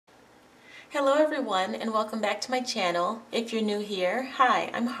Hello everyone and welcome back to my channel. If you're new here, hi,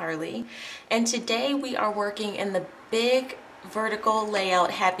 I'm Harley, and today we are working in the big vertical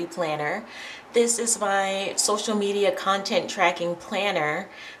layout happy planner. This is my social media content tracking planner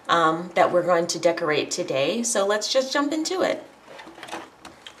that we're going to decorate today, so let's just jump into it.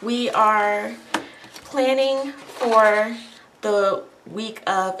 We are planning for the week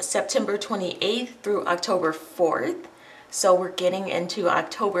of September 28th through October 4th. So we're getting into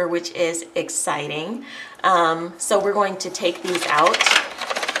October, which is exciting. So we're going to take these out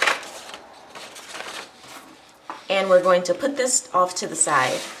and we're going to put this off to the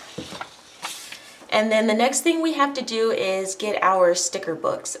side. And then the next thing we have to do is get our sticker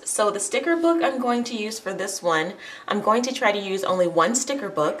books. So the sticker book I'm going to use for this one, I'm going to try to use only one sticker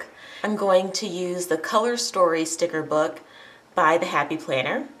book. I'm going to use the Color Story sticker book by the Happy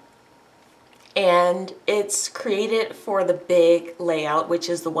Planner. And it's created for the big layout, which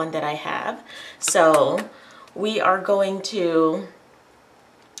is the one that I have. So we are going to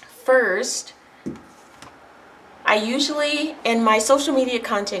first, I usually, in my social media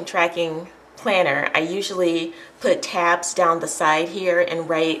content tracking planner, I usually put tabs down the side here and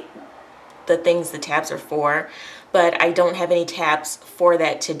write the things the tabs are for, but I don't have any tabs for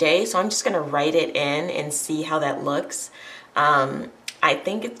that today, so I'm just going to write it in and see how that looks. I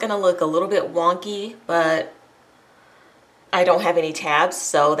think it's going to look a little bit wonky, but I don't have any tabs,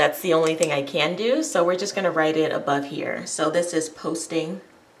 so that's the only thing I can do. So we're just going to write it above here. So this is posting,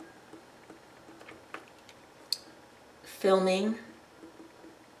 filming,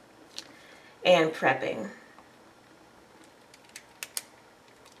 and prepping.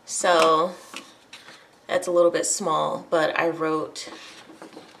 So that's a little bit small, but I wrote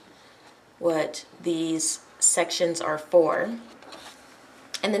what these sections are for.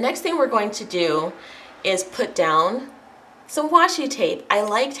 And the next thing we're going to do is put down some washi tape. I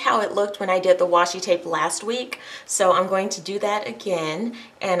liked how it looked when I did the washi tape last week, so I'm going to do that again,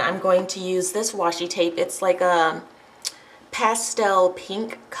 and I'm going to use this washi tape. It's like a pastel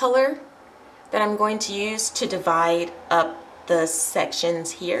pink color that I'm going to use to divide up the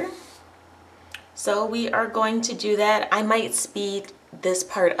sections here. So we are going to do that. I might speed this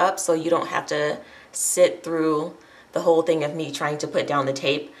part up so you don't have to sit through the whole thing of me trying to put down the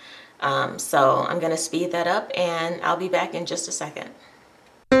tape. So I'm going to speed that up and I'll be back in just a second.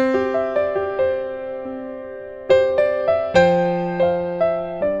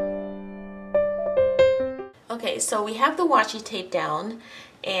 Okay, so we have the washi tape down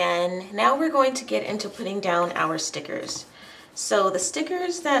and now we're going to get into putting down our stickers. So the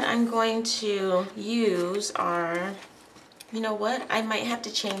stickers that I'm going to use are, you know what, I might have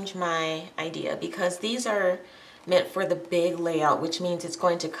to change my idea because these are meant for the big layout, which means it's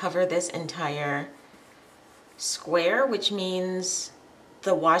going to cover this entire square, which means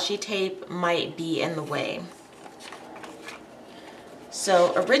the washi tape might be in the way.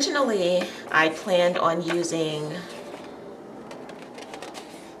 So originally I planned on using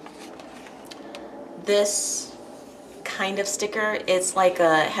this kind of sticker. It's like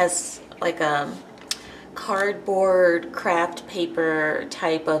has like a cardboard craft paper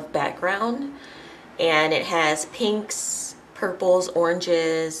type of background, and it has pinks, purples,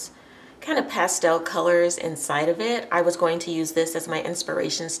 oranges, kind of pastel colors inside of it. I was going to use this as my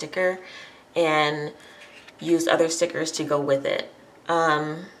inspiration sticker and use other stickers to go with it.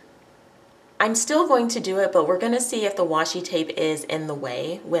 I'm still going to do it, but we're going to see if the washi tape is in the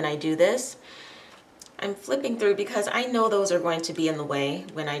way when I do this. I'm flipping through because I know those are going to be in the way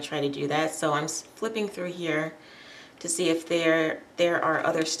when I try to do that. So I'm flipping through here to see if there are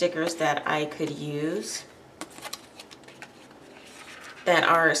other stickers that I could use that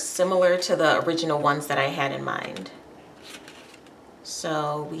are similar to the original ones that I had in mind.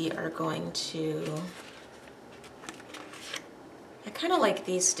 So we are going to, I kind of like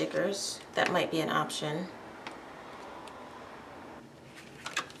these stickers. That might be an option.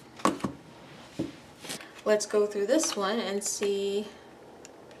 Let's go through this one and see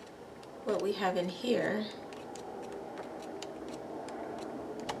what we have in here.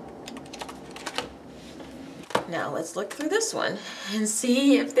 Now let's look through this one and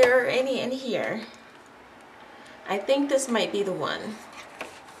see if there are any in here. I think this might be the one.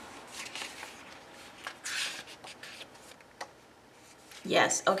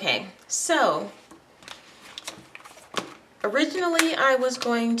 Yes, okay. So originally I was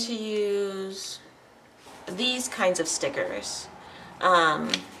going to use these kinds of stickers.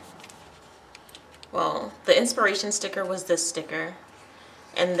 Well, the inspiration sticker was this sticker,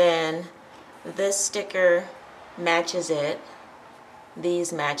 and then this sticker matches it,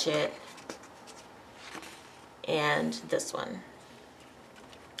 these match it, and this one.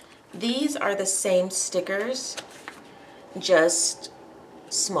 These are the same stickers, just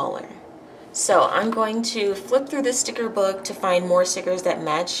smaller. So I'm going to flip through this sticker book to find more stickers that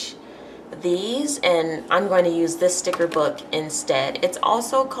match these, and I'm going to use this sticker book instead. It's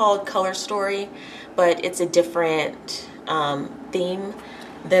also called Color Story, but it's a different theme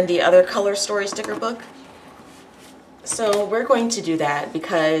than the other Color Story sticker book. So we're going to do that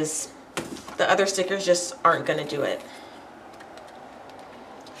because the other stickers just aren't going to do it.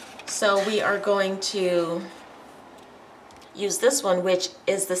 So we are going to use this one, which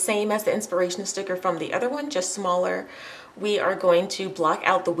is the same as the inspiration sticker from the other one, just smaller. We are going to block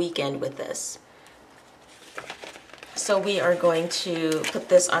out the weekend with this. So we are going to put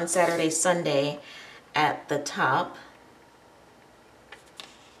this on Saturday, Sunday at the top.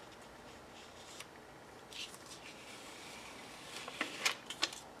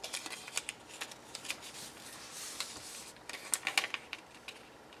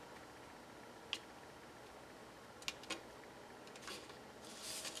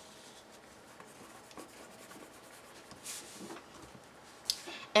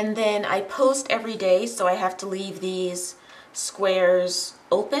 And then I post every day, so I have to leave these squares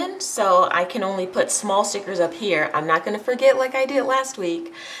open, so I can only put small stickers up here. I'm not going to forget like I did last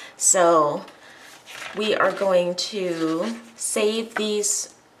week. So we are going to save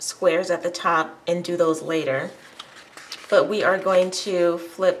these squares at the top and do those later. But we are going to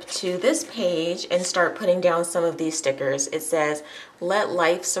flip to this page and start putting down some of these stickers. It says, "Let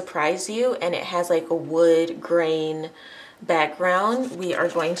life surprise you," and it has like a wood grain background. We are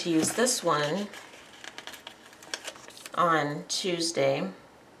going to use this one on Tuesday.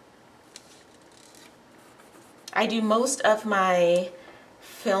 I do most of my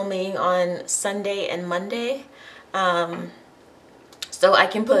filming on Sunday and Monday, so I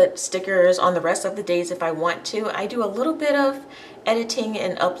can put stickers on the rest of the days if I want to. I do a little bit of editing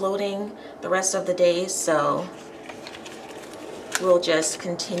and uploading the rest of the days, so we'll just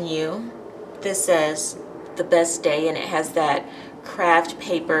continue. This says "The Best Day," and it has that craft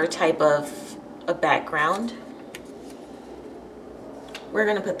paper type of a background. We're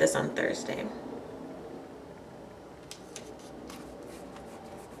going to put this on Thursday.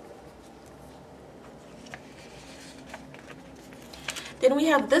 Then we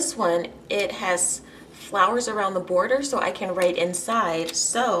have this one. It has flowers around the border, so I can write inside.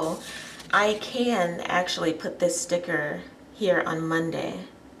 So I can actually put this sticker here on Monday.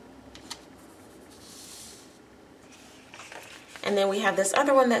 And then we have this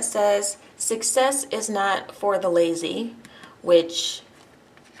other one that says, "Success is not for the lazy," which,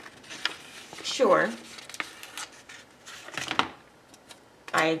 sure,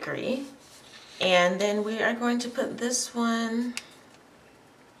 I agree. And then we are going to put this one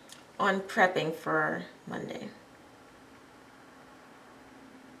on prepping for Monday.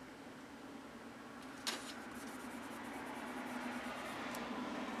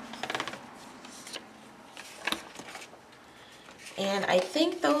 And I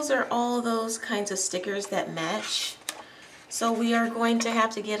think those are all those kinds of stickers that match. So we are going to have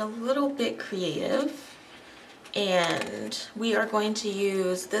to get a little bit creative. And we are going to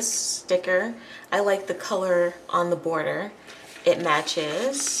use this sticker. I like the color on the border. It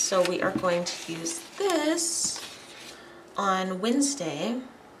matches. So we are going to use this on Wednesday.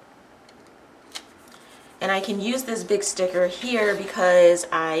 And I can use this big sticker here because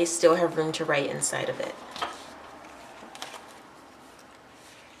I still have room to write inside of it.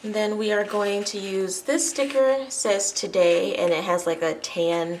 And then we are going to use this sticker. It says "Today," and it has like a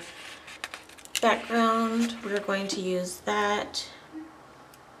tan background. We're going to use that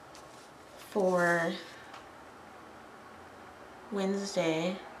for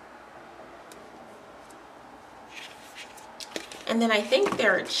Wednesday. And then I think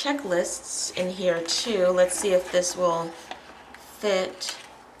there are checklists in here too. Let's see if this will fit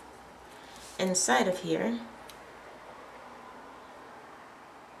inside of here.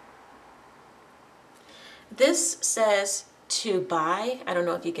 This says "to buy." I don't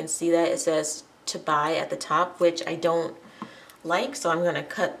know if you can see that. It says "to buy" at the top, which I don't like, so I'm going to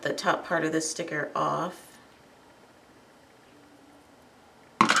cut the top part of this sticker off.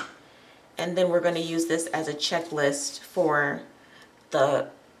 And then we're going to use this as a checklist for the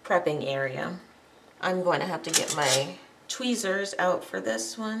prepping area. I'm going to have to get my tweezers out for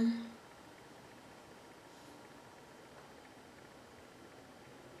this one.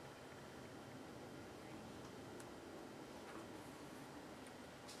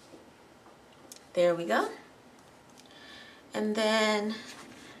 There we go. And then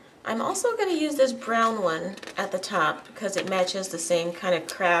I'm also going to use this brown one at the top because it matches the same kind of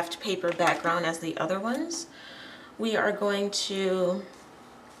craft paper background as the other ones. We are going to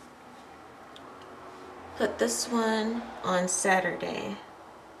put this one on Saturday.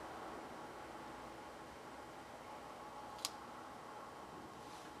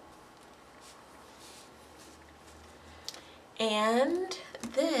 And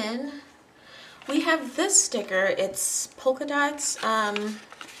then we have this sticker. It's polka dots.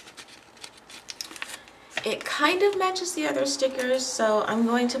 It kind of matches the other stickers, so I'm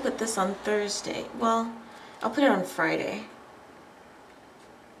going to put this on Thursday. Well, I'll put it on Friday,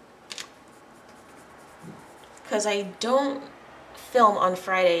 because I don't film on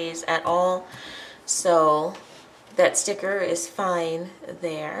Fridays at all, so that sticker is fine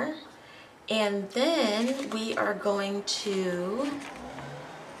there. And then we are going to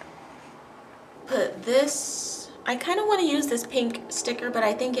put this, I kind of want to use this pink sticker, but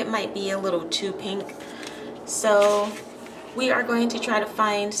I think it might be a little too pink. So we are going to try to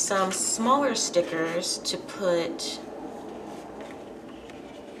find some smaller stickers to put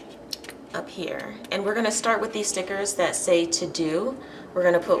up here. And we're going to start with these stickers that say to do. We're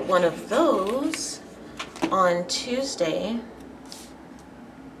going to put one of those on Tuesday.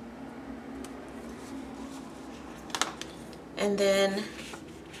 And then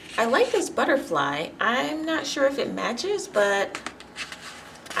I like this butterfly. I'm not sure if it matches, but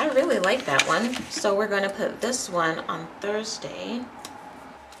I really like that one. So we're going to put this one on Thursday.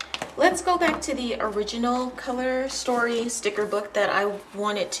 Let's go back to the original Color Story sticker book that I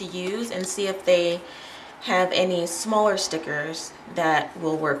wanted to use and see if they have any smaller stickers that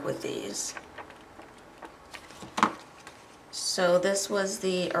will work with these. So this was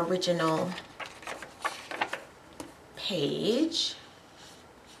the original page.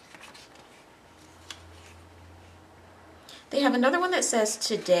 They have another one that says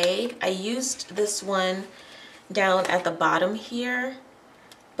today. I used this one down at the bottom here,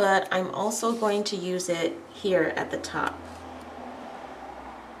 but I'm also going to use it here at the top.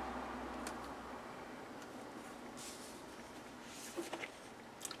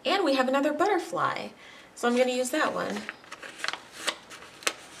 And we have another butterfly, so I'm going to use that one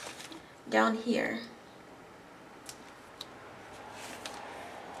down here.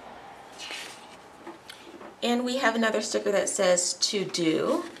 And we have another sticker that says to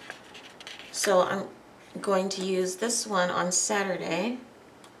do. So I'm going to use this one on Saturday,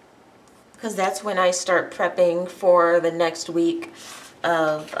 because that's when I start prepping for the next week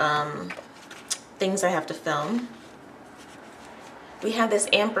of things I have to film. We have this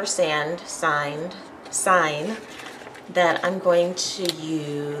ampersand sign that I'm going to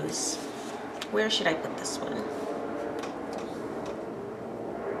use. Where should I put this one?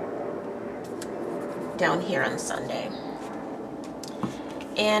 Down here on Sunday.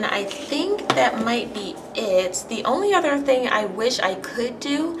 And I think that might be it. The only other thing I wish I could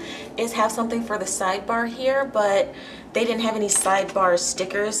do is have something for the sidebar here, but they didn't have any sidebar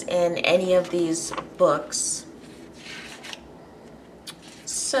stickers in any of these books.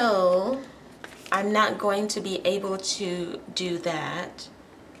 So I'm not going to be able to do that.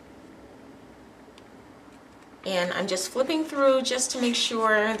 And I'm just flipping through just to make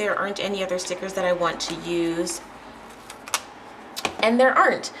sure there aren't any other stickers that I want to use. And there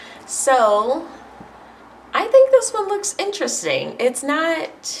aren't. So I think this one looks interesting. It's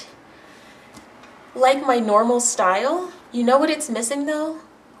not like my normal style. You know what it's missing though?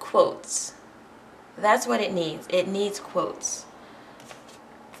 Quotes. That's what it needs. It needs quotes.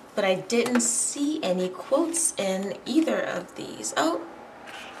 But I didn't see any quotes in either of these. Oh.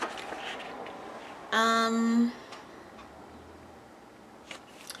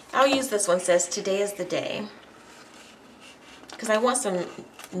 I'll use this one. It says today is the day, because I want some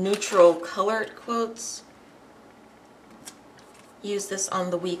neutral colored quotes. Use this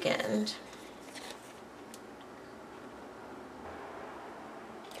on the weekend.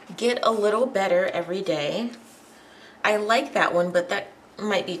 Get a little better every day. I like that one, but that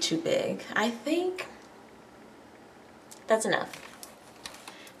might be too big. I think that's enough.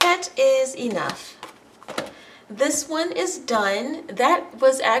 That is enough. This one is done. That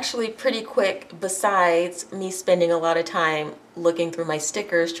was actually pretty quick, besides me spending a lot of time looking through my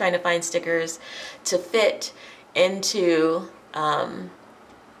stickers, trying to find stickers to fit into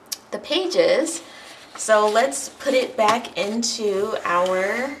the pages. So let's put it back into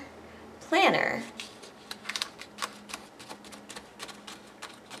our planner.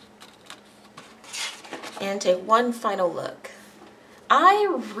 And take one final look.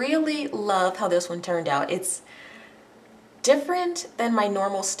 I really love how this one turned out. It's different than my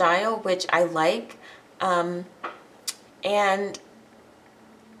normal style, which I like. And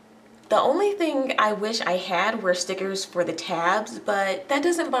the only thing I wish I had were stickers for the tabs, but that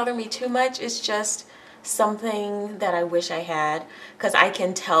doesn't bother me too much. It's just something that I wish I had, because I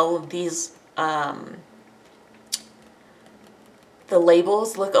can tell these the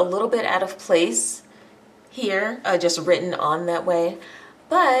labels look a little bit out of place here, just written on that way.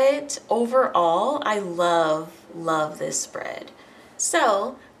 But overall, I love this spread.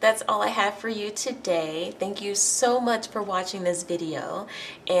 So that's all I have for you today. Thank you so much for watching this video,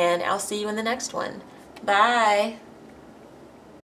 and I'll see you in the next one. Bye.